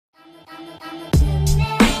Okay,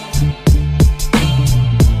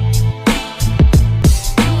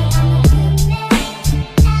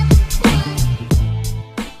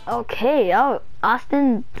 oh,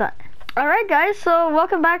 Austin. Alright guys, so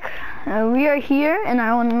welcome back. We are here in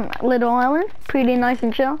our own little island. Pretty nice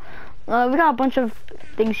and chill. We got a bunch of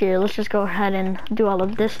things here. Let's just go ahead and do all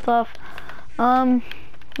of this stuff.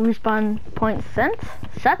 Respawn point sets.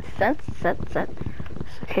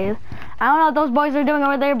 Okay. I don't know what those boys are doing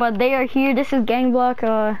over there, but they are here. This is gang block.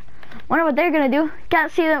 Wonder what they're gonna do.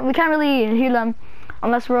 Can't see them. We can't really hear them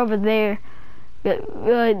unless we're over there.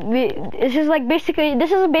 It's just like basically,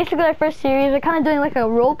 this is basically our first series. We're kind of doing like a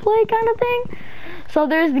role play kind of thing. So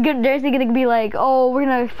there's gonna be like, oh, we're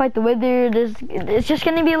gonna fight the wither. It's just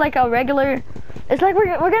gonna be like a regular. It's like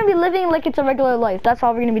we're gonna be living like it's a regular life. That's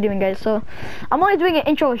all we're gonna be doing, guys. So I'm only doing an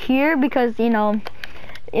intro here because you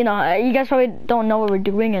guys probably don't know what we're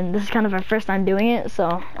doing, and this is kind of our first time doing it.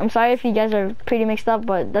 So I'm sorry if you guys are pretty mixed up,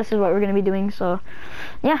 but this is what we're gonna be doing. So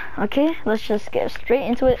yeah, okay, let's just get straight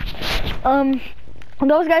into it.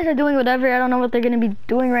 Those guys are doing whatever. I don't know what they're gonna be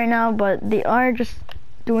doing right now, but they are just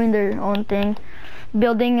doing their own thing.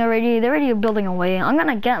 Building already. They're already building away. I'm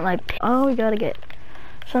gonna get like, oh, we gotta get.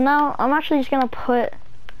 So now I'm actually just gonna put,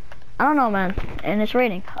 I don't know, man, and it's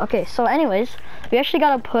raining. Okay, so anyways, we actually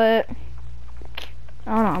gotta put,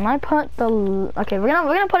 I don't know, I might put the, okay, we're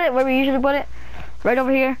gonna put it where we usually put it, right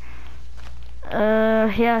over here.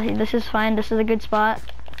 Yeah, this is fine. This is a good spot.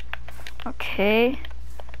 Okay.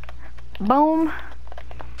 Boom.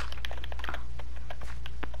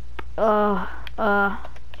 Like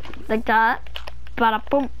that. Bada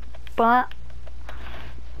boom. Ba.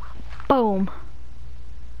 Boom.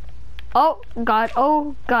 Oh god,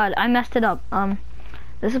 I messed it up.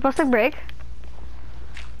 This is supposed to break.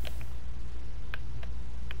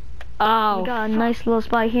 Oh, we got a nice little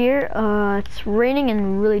spot here. It's raining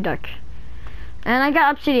and really dark. And I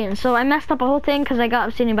got obsidian, so I messed up the whole thing because I got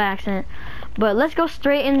obsidian by accident. But let's go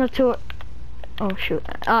straight into. Oh shoot!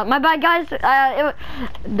 My bad, guys.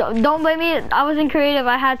 Don't blame me. I wasn't creative.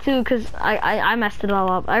 I had to because I messed it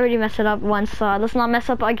all up. I already messed it up once. Let's not mess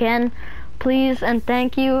up again, please and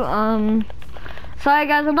thank you. Sorry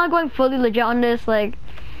guys, I'm not going fully legit on this. Like,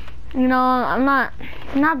 I'm not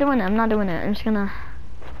doing it. I'm just gonna.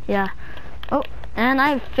 Yeah. Oh, and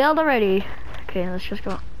I failed already. Okay, let's just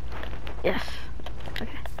go. Yes.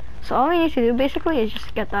 Okay. So all we need to do basically is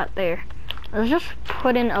just get that there. Let's just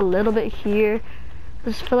put in a little bit here.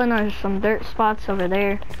 Just fill in some dirt spots over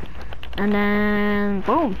there. And then,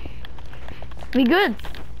 boom. We good.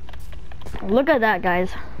 Look at that,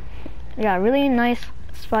 guys. We got a really nice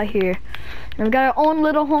spot here. And we got our own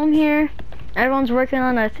little home here. Everyone's working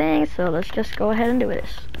on their thing, so let's just go ahead and do this.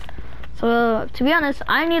 So, to be honest,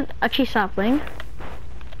 I need a tree sapling.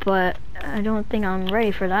 But I don't think I'm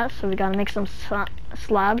ready for that, so we gotta make some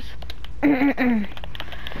slabs.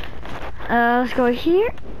 Let's go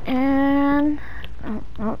here and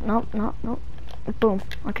no. Boom.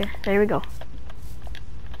 Okay, there we go.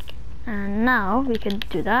 And now we can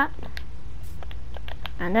do that.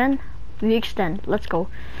 And then we extend. Let's go.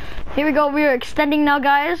 Here we go. We are extending now,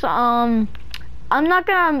 guys. I'm not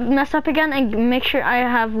gonna mess up again and make sure I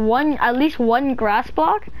have at least one grass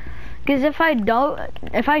block. Because if I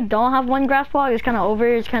don't have one grass block, it's kind of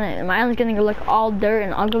over. My island's gonna look all dirt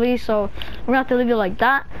and ugly. So we're gonna have to leave it like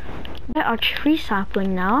that. Get our tree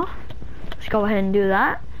sapling now. Let's go ahead and do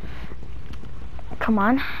that. Come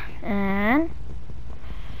on, and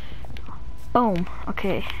boom.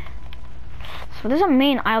 Okay. So there's a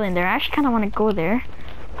main island there. I actually kind of want to go there.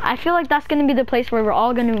 I feel like that's gonna be the place where we're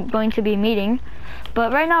all going to be meeting.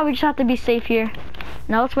 But right now we just have to be safe here.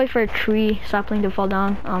 Now let's wait for a tree sapling to fall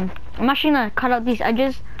down. I'm actually gonna cut out these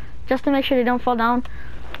edges just to make sure they don't fall down,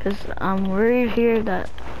 because I'm worried here that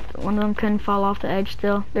one of them can fall off the edge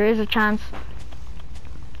still. There is a chance.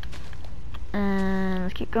 And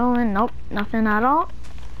let's keep going. Nope, nothing at all.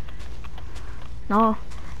 No.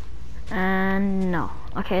 And no.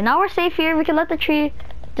 Okay, now we're safe here. We can let the tree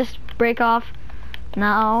just break off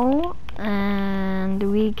now.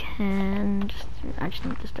 And we can just, I just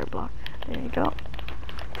need the start block. There you go.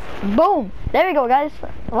 Boom! There we go, guys.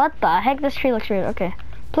 What the heck? This tree looks weird. Okay.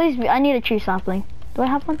 Please, I need a tree sapling. Do I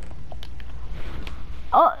have one?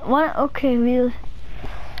 Oh, what? Okay,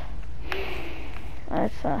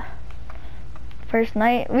 that's first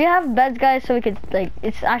night. We have beds, guys, so we could, like,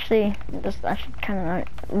 it's actually kind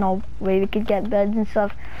of no way we could get beds and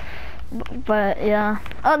stuff. But yeah.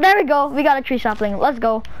 Oh, there we go. We got a tree sapling. Let's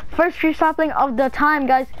go. First tree sapling of the time,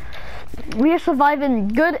 guys. We are surviving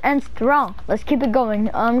good and strong. Let's keep it going.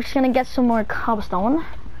 I'm just gonna get some more cobblestone.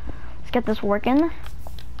 Let's get this working.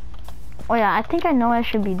 Oh yeah, I think I know what I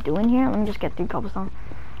should be doing here. Let me just get 3 cobblestone.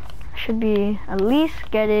 I should be at least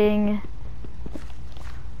getting...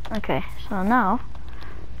 Okay, so now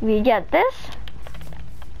we get this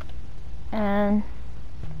and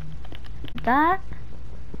that.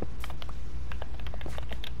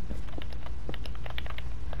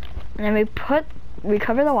 And then we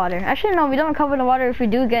cover the water. Actually, no, we don't cover the water. If we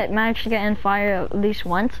do manage to get in fire at least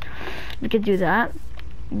once, we could do that.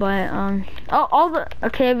 But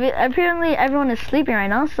apparently everyone is sleeping right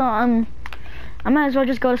now, so I might as well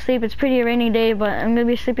just go to sleep. It's pretty rainy day, but I'm gonna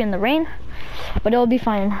be sleeping in the rain, but it'll be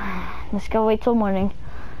fine. Let's go wait till morning.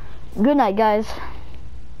 Good night, guys.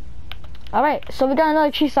 All right, so we got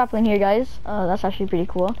another tree sapling here, guys. That's actually pretty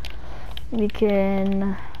cool. We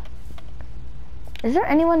can... Is there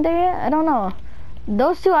anyone there yet? I don't know.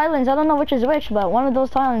 Those 2 islands, I don't know which is which, but one of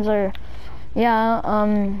those islands are, yeah,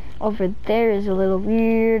 over there is a little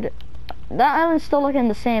weird. That island's still looking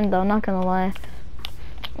the same though, not gonna lie.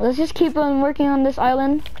 Let's just keep on working on this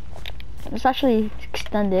island. Let's actually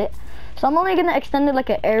extend it. So I'm only gonna extend it like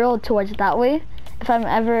an arrow towards that way. If I'm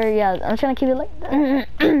ever, yeah, I'm just gonna keep it like,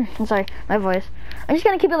 I'm sorry, my voice. I'm just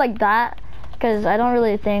gonna keep it like that, because I don't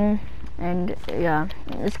really think, and yeah,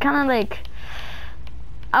 it's kind of like,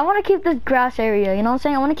 I want to keep this grass area, you know what I'm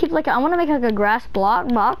saying? I want to keep like, I want to make like a grass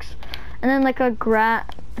box, and then like a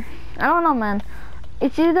I don't know, man.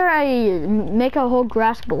 It's either I make a whole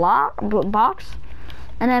grass box,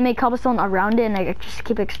 and I make cobblestone around it, and I just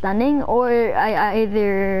keep extending, or I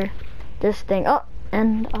either this thing. Oh,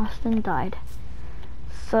 and Austin died.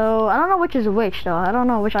 So I don't know which is which though. I don't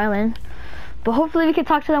know which island. But hopefully we can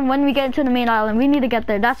talk to them when we get into the main island. We need to get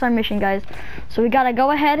there. That's our mission, guys. So we gotta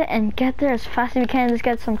go ahead and get there as fast as we can. Let's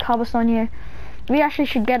get some cobblestone here. We actually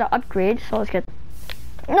should get an upgrade. So let's get...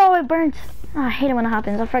 No, it burns. Oh, I hate it when it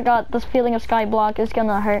happens. I forgot this feeling of skyblock is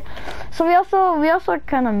gonna hurt. So we also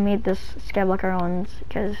kind of made this skyblock our own,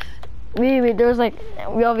 because there was like,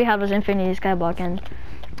 all we had was infinity skyblock, and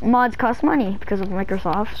mods cost money because of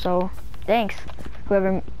Microsoft. So thanks,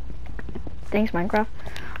 whoever. Thanks, Minecraft.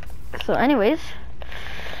 So anyways,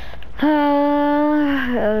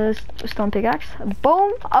 stone pickaxe,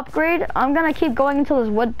 boom, upgrade. I'm gonna keep going until this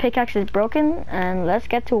wood pickaxe is broken, and let's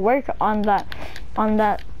get to work on that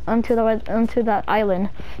onto that island.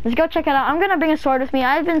 Let's go check it out. I'm gonna bring a sword with me.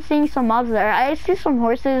 I've been seeing some mobs there. I see some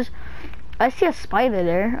horses. I see a spider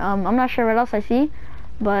there. I'm not sure what else I see,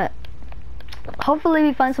 but hopefully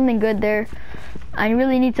we find something good there. I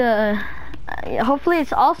really need to hopefully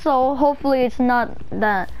it's not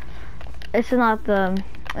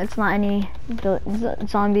any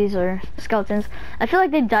zombies or skeletons. I feel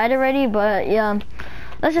like they died already, but yeah.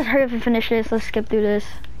 Let's just hurry up and finish this. Let's skip through this.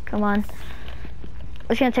 Come on.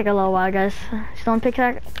 It's gonna take a little while, guys.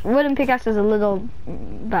 Wooden pickaxe is a little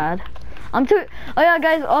bad. Oh yeah,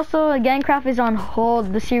 guys, also Gangcraft is on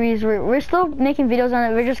hold, the series. We're still making videos on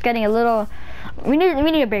it. We're just getting a little, we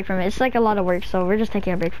need a break from it. It's like a lot of work, so we're just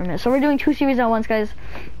taking a break from it. So we're doing 2 series at once, guys.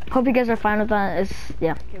 Hope you guys are fine with that.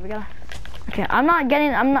 Yeah. Okay, I'm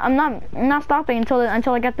not stopping until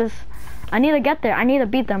I get this. I need to get there. I need to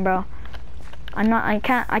beat them, bro. I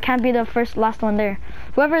can't be the last one there.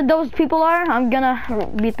 Whoever those people are, I'm gonna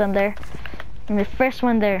beat them there. I'm the first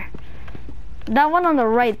one there. That one on the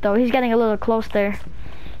right though, he's getting a little close there.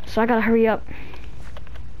 So I gotta hurry up.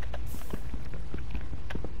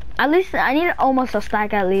 At least I need almost a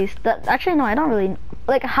stack at least. Actually no, I don't really,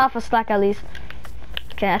 like half a stack at least.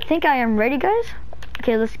 Okay, I think I am ready, guys.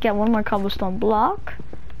 Okay, let's get one more cobblestone block.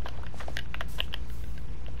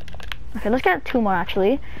 Okay, let's get 2 more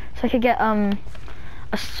actually. So I could get a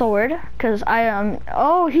sword, cause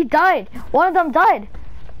oh, he died. One of them died.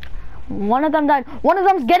 One of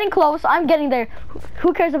them's getting close. I'm getting there.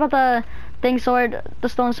 Who cares about the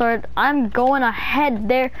stone sword? I'm going ahead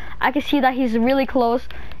there. I can see that he's really close,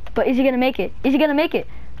 but is he gonna make it? Is he gonna make it?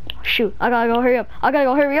 Shoot, I gotta go hurry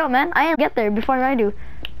up, man. I am get there before I do.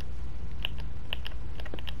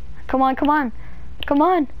 Come on.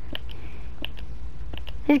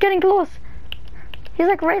 He's getting close. He's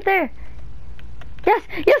like right there. Yes,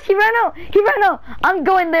 he ran out. I'm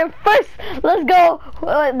going there first. Let's go.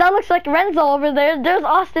 That looks like Renzo over there. There's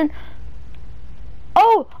Austin.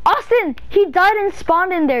 Oh, Austin, he died and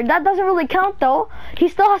spawned in there. That doesn't really count though. He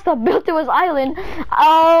still has to build to his island.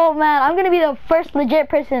 Oh man, I'm gonna be the first legit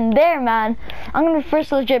person there, man.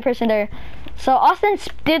 So Austin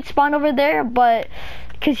did spawn over there, but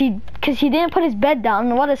cause he didn't put his bed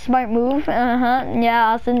down. What a smart move.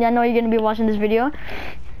 Yeah, Austin, I know you're gonna be watching this video.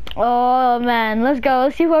 Oh man, let's go.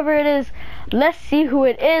 Let's see whoever it is. Let's see who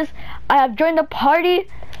it is. I have joined the party.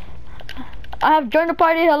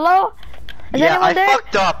 Hello. Is Yeah, anyone I there?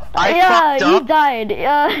 fucked up. I Yeah, fucked you up. died.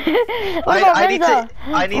 What about I need Renzo?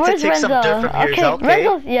 I need Where's to take some dirt Renzo? from here. Is Okay, that okay?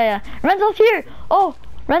 Renzo's, yeah. Renzo's here. Oh,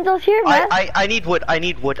 Renzo's here, man. I need wood. I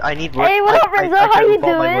need wood. I need wood. Hey, what up, Renzo? I How you drove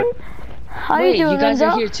all my doing? wood. How Wait, you doing, guys Renzo?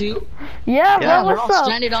 are here too? Yeah, Yeah. bro, We're what's all up?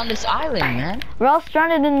 stranded on this island, man. We're all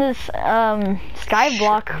stranded in this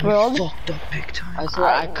skyblock world. Fucked up big time. I swear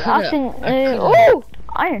I could Austin, have. oh,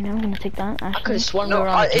 iron. I'm gonna take that. I could Actually. have sworn we No, were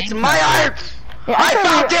on a it's gang my fight. iron. Yeah, I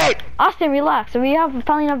found it. Austin, relax. We have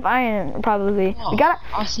probably enough iron, probably. Oh, We got.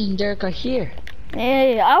 Austin and Derek are here.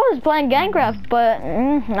 Hey, I was playing Gangcraft, but I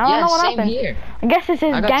don't know what same happened. here. I guess this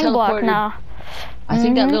is I got gang block teleported. now. I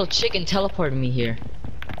think that little chicken teleported me here.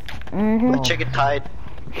 Mhm. My chicken died.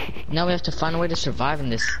 Now we have to find a way to survive in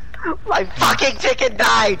this. My fucking chicken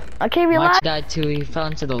died. Okay, My relax. died too. He fell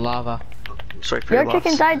into the lava. Sorry for Your your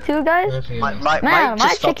chicken loss. died too, guys. My Man, my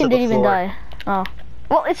just fell to chicken the didn't even floor. die. Oh,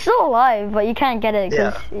 well, it's still alive, but you can't get it.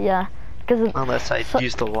 Because Unless I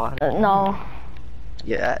use the water. no.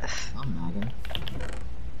 Yes. I'm not.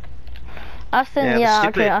 Austin, the yeah,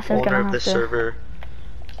 stupid okay, Austin's owner gonna of have the to. server.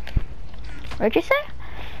 What'd you say?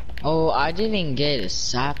 Oh, I didn't get a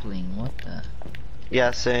sapling. What the?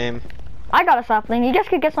 Yeah, same. I got a sapling. You guys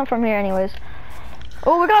could get some from here, anyways.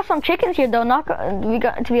 Oh, we got some chickens here, though.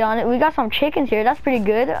 To be honest, we got some chickens here. That's pretty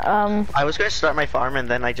good. I was gonna start my farm and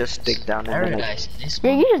then I just dig down and then Paradise in this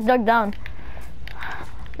Yeah, one. you just dug down.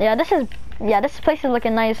 Yeah, this place is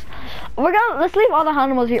looking nice. Let's leave all the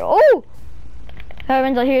animals here. Oh!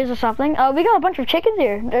 Renzo, here's a sapling. We got a bunch of chickens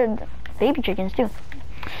here. They're baby chickens, too.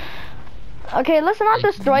 Okay, let's not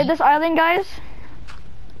destroy this island, guys.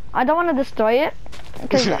 I don't want to destroy it.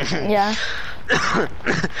 Cause, yeah.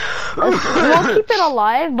 We'll keep it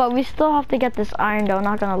alive, but we still have to get this iron, though.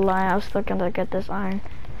 Not gonna lie, I was still gonna get this iron.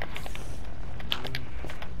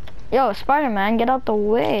 Yo, Spider-Man, get out the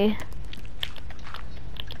way.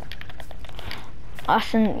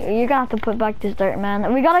 Austin, you're gonna have to put back this dirt, man.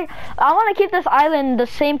 I wanna keep this island the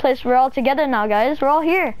same place. We're all together now, guys. We're all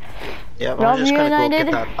here. Yeah, We're all I'm just gonna go reunited.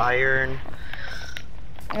 get that iron.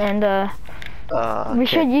 And,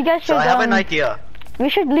 Okay. you guys should, So I have an idea. we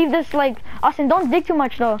should leave this, like, Austin, don't dig too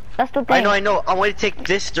much, though. That's the thing. I know. I want to take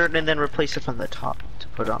this dirt and then replace it from the top to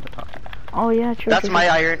put it on the top. Oh, yeah, true. That's true, my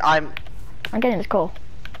true. iron. I'm. getting this coal.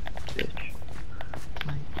 Bitch.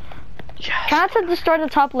 Yes. Try not to destroy the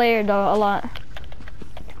top layer, though, a lot.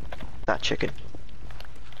 That chicken.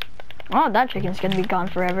 Oh, that chicken's gonna be gone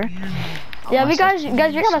forever. Yeah, guys, you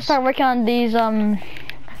gotta start working on these,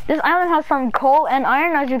 this island has some coal and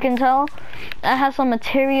iron, as you can tell. It has some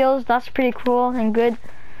materials, that's pretty cool and good.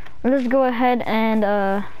 Let's go ahead and,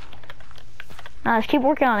 let's keep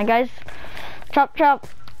working on it, guys. Chop, chop.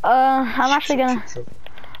 I'm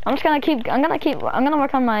gonna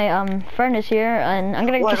work on my, furnace here, and I'm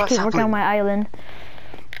gonna just keep working on my island.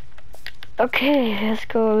 Okay, let's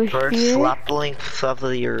go First, here. slap the length of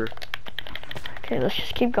your. Okay, let's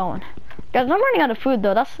just keep going. Guys, I'm running out of food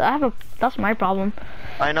though. That's my problem.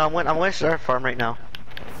 I know. I'm gonna start a farm right now.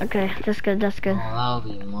 Okay, that's good. That's good. Oh,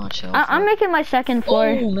 that'll be much helpful. I'm making my second floor.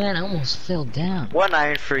 Oh man, I almost fell down. One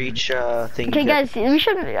iron for each thing. Okay, you guys, we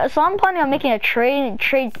should. So I'm planning on making a trading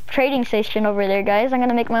station over there, guys. I'm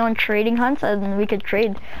gonna make my own trading hunts, and we could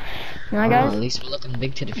trade. You know, Oh, guys. at least we're looking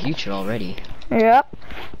big to the future already. Yep.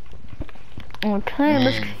 Okay,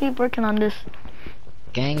 let's Man. keep working on this.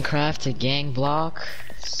 Gangcraft to gang block,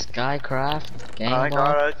 Skycraft, gang I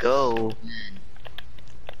block. gotta go.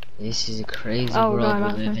 This is a crazy Oh world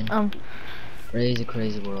god, we live in. awesome. Crazy,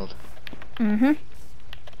 crazy world. Mhm.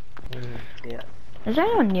 Yeah. Is there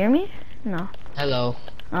anyone near me? No. Hello.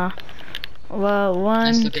 Well, one,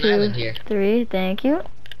 Nice looking island 2, here. 3. Thank you.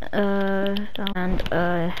 And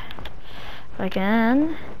if I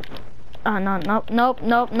can. Oh no, nope,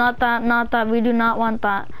 not that. We do not want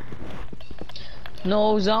that.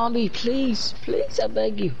 No zombie, please, please, I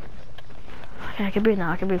beg you. Okay, I can breathe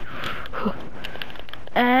now. I can breathe.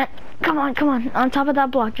 And come on, on top of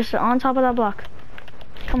that block, just on top of that block.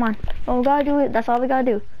 Come on. Oh, we gotta do it. That's all we gotta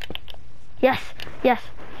do. Yes.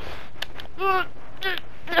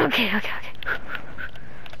 Okay.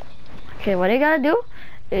 Okay, what you gotta do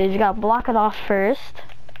is you gotta block it off first.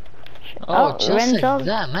 Oh, just Renzo. like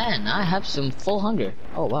that, man. I have some full hunger.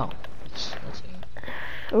 Oh wow.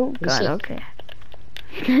 Oh god, it? okay.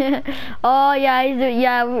 Oh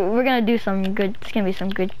yeah, we're gonna do some good. It's gonna be some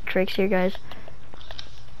good tricks here, guys.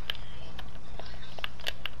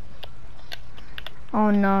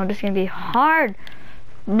 Oh no, this is gonna be hard,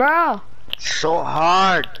 bro. So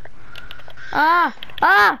hard. Ah.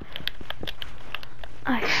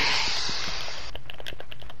 Okay.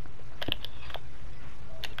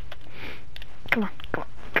 Come on.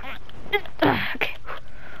 Okay.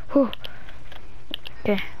 Whew.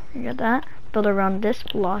 We got that. Build around this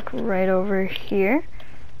block right over here.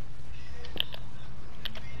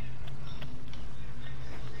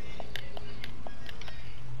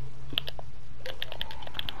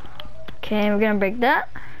 Okay, we're gonna break that.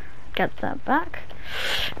 Get that back.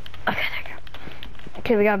 Okay, there you go.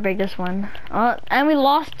 Okay, we gotta break this one. And we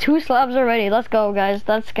lost 2 slabs already. Let's go, guys.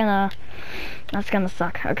 That's gonna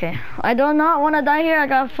suck. Okay, I do not want to die here.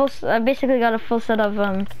 I basically got a full set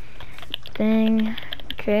of thing.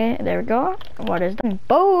 Okay, there we go. Water's done.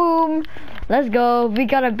 Boom. Let's go. We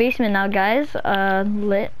got a basement now, guys.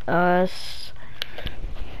 Lit us.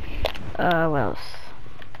 What else?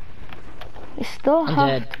 We still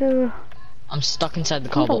have to. I'm stuck inside the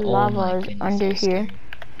cobble. The lava is under here.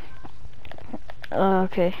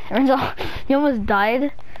 Okay. You almost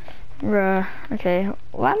died. Okay.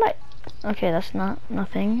 Why am I? Okay, that's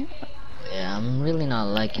nothing. Yeah, I'm really not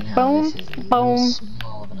liking how this is really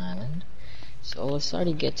small of an island. So let's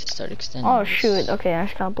already start extending. Oh shoot! Okay, I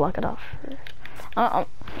just gotta block it off. My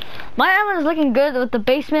island is looking good with the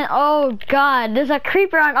basement. Oh god, there's a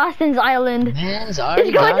creeper on Austin's island. Man's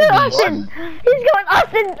already He's going to Austin. He's going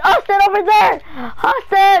Austin over there.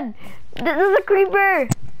 Austin, there's a creeper.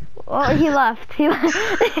 Oh, he left. He left.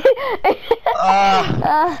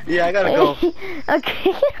 Yeah, I gotta go.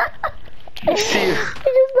 Okay. See you. He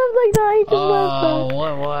just left like that. He just left.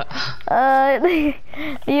 What?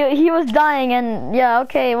 He was dying, and yeah.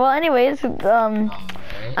 Okay. Well, anyways,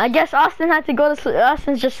 I guess Austin had to go to sleep.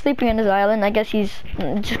 Austin's just sleeping on his island. I guess he's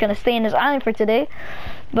just gonna stay in his island for today.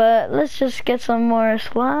 But let's just get some more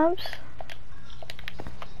slabs.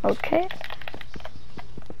 Okay.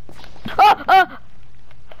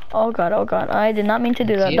 Oh god, I did not mean to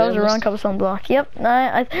do that. That was the wrong cobblestone block. Yep.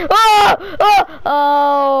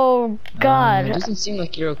 Oh god. It doesn't seem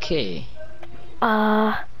like you're okay.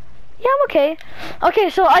 Yeah, I'm okay. Okay,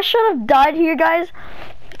 so I should have died here, guys.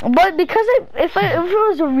 But because if it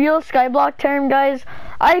was a real skyblock term, guys,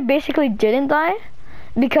 I basically didn't die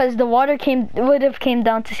because the water would have came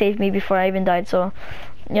down to save me before I even died. So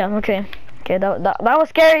yeah, okay. Okay, that was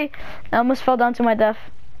scary. I almost fell down to my death.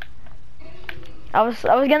 I was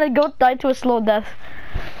gonna die to a slow death.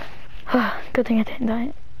 Good thing I didn't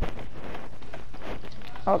die.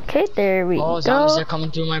 Okay, there we go. Oh, zombies are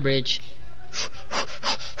coming through my bridge.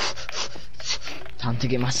 Time to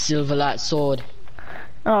get my silver light sword.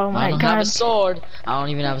 Oh my god. I don't have a sword. I don't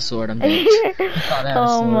even have a sword. I'm dead.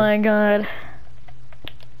 Oh my god.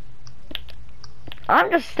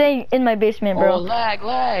 I'm just staying in my basement, bro. Oh, lag.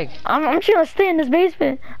 I'm just gonna stay in this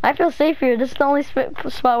basement. I feel safe here. This is the only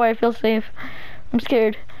spot where I feel safe. I'm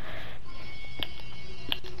scared.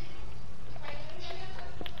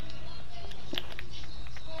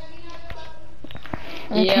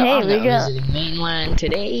 Yeah, okay, I'm we not got visiting mainland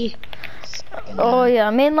today. Oh yeah,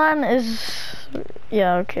 mainland is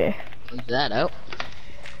okay. Leave that out.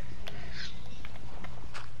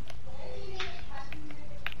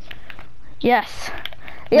 Yes.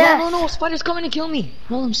 Yes. No, spider's coming to kill me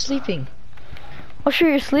while I'm sleeping. Oh sure,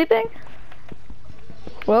 you're sleeping?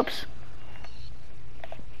 Whoops.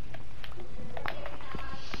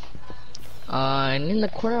 And in the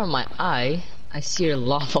corner of my eye, I see your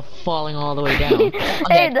lava falling all the way down.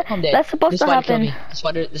 Hey, that's supposed to happen.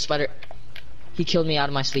 The spider, he killed me out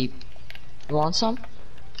of my sleep. You want some?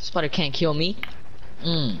 The spider can't kill me.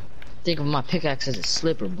 Think of my pickaxe as a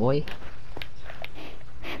slipper, boy.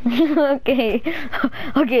 Okay,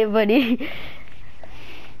 buddy.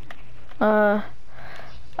 I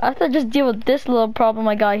have to just deal with this little problem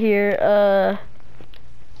I got here.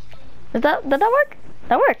 Did that work?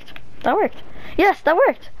 That worked. Yes, that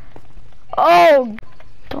worked. Oh,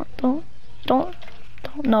 don't,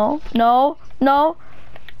 no.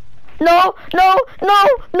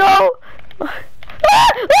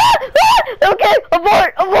 Okay,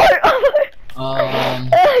 abort.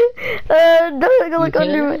 Don't look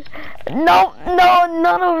under me. No,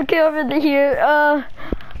 not over here.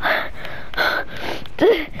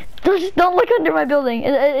 Just don't look under my building.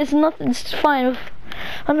 It's nothing. It's fine.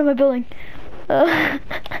 Under my building.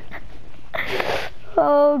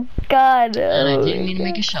 Oh god. And I didn't mean to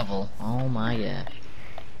make a shovel. Oh my gosh.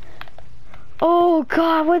 Oh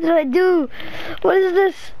god, what did I do? What is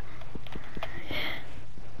this?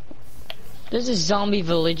 There's a zombie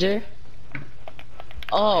villager.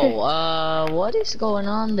 Oh, what is going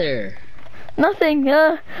on there? Nothing.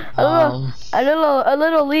 A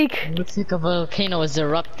little leak. Looks like a volcano is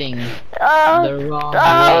erupting. The wrong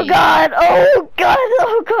way. god. Oh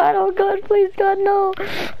god. Please God, no.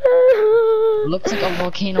 Looks like a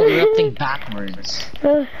volcano erupting backwards.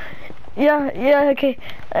 Yeah, okay.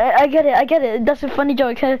 I get it. That's a funny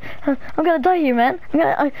joke. I'm gonna die here, man.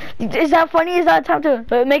 Is that funny? Is that time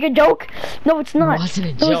to make a joke? No, it's not. It wasn't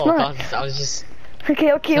a No, joke. it's not. I was just Okay.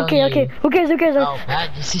 telling you Who cares? how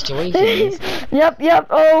bad the situation is. Yep.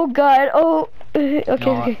 Oh God. Oh. Okay.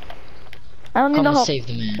 No, I don't need come no and help. save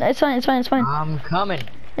the man. It's fine. I'm coming.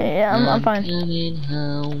 Yeah, I'm fine. Coming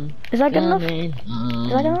home. Is that good enough? Coming home.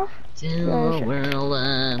 Is that good enough? To Yeah, the sure. world,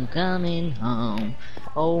 I'm coming home.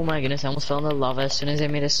 Oh my goodness, I almost fell in the lava as soon as I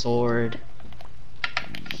made a sword.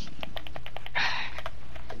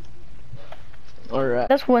 Alright.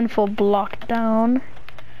 That's one full block down.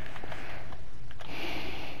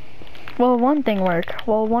 Well, one thing worked.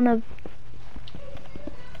 Well, one of...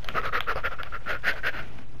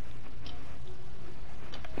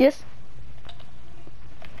 Yes?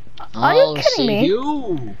 Are you kidding me?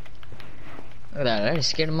 You. Look at that, I just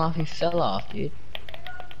scared him off, he fell off, dude.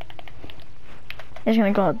 He's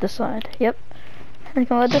gonna go out this side. Yep. He's gonna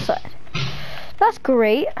go out this side. That's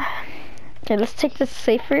great. Okay, let's take this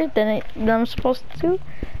safer than I'm supposed to.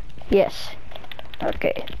 Yes.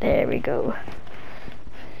 Okay, there we go.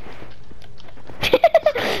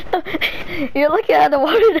 You're looking at the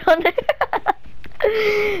water down there.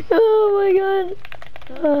 Oh my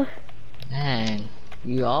god. Man,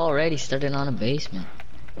 you already started on a basement.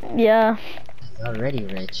 Yeah. Already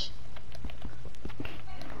rich.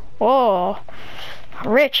 Oh,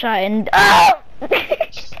 rich and oh,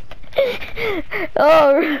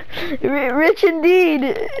 oh, rich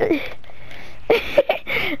indeed.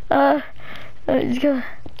 He's gonna.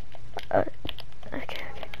 Okay.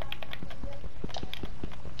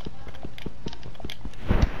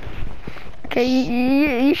 Okay,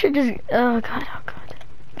 you should just. Oh god.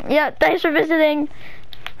 Yeah, thanks for visiting.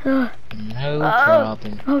 No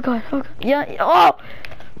problem. Oh god. Yeah. Oh.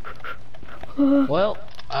 Well,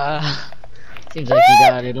 seems like you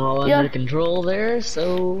got it all under control there,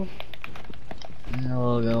 so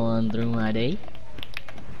I'll go on through my day.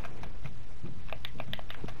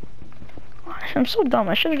 I'm so dumb.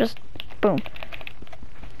 I should have just boom.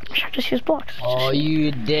 I should have just used blocks. Oh,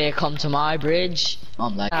 you dare come to my bridge?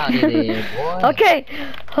 I'm like, out of there, boy. Okay.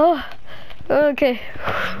 Oh. Okay.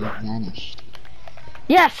 You vanished.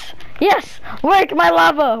 Yes. Work my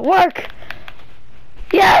lava. Work.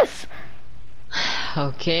 Yes.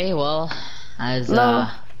 Okay, well, as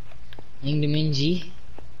Ingdaminji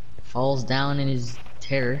falls down in his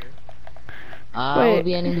terror, I will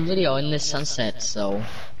be ending the video in this sunset, so.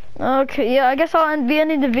 Okay, yeah, I guess I'll be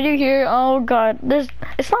ending the video here. Oh god,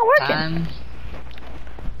 it's not working.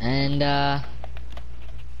 And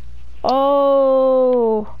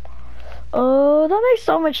oh, that makes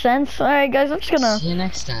so much sense. Alright guys, I'm just gonna see you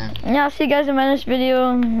next time. Yeah, I'll see you guys in my next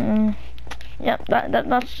video. Yep,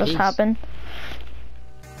 that's just Peace. happened.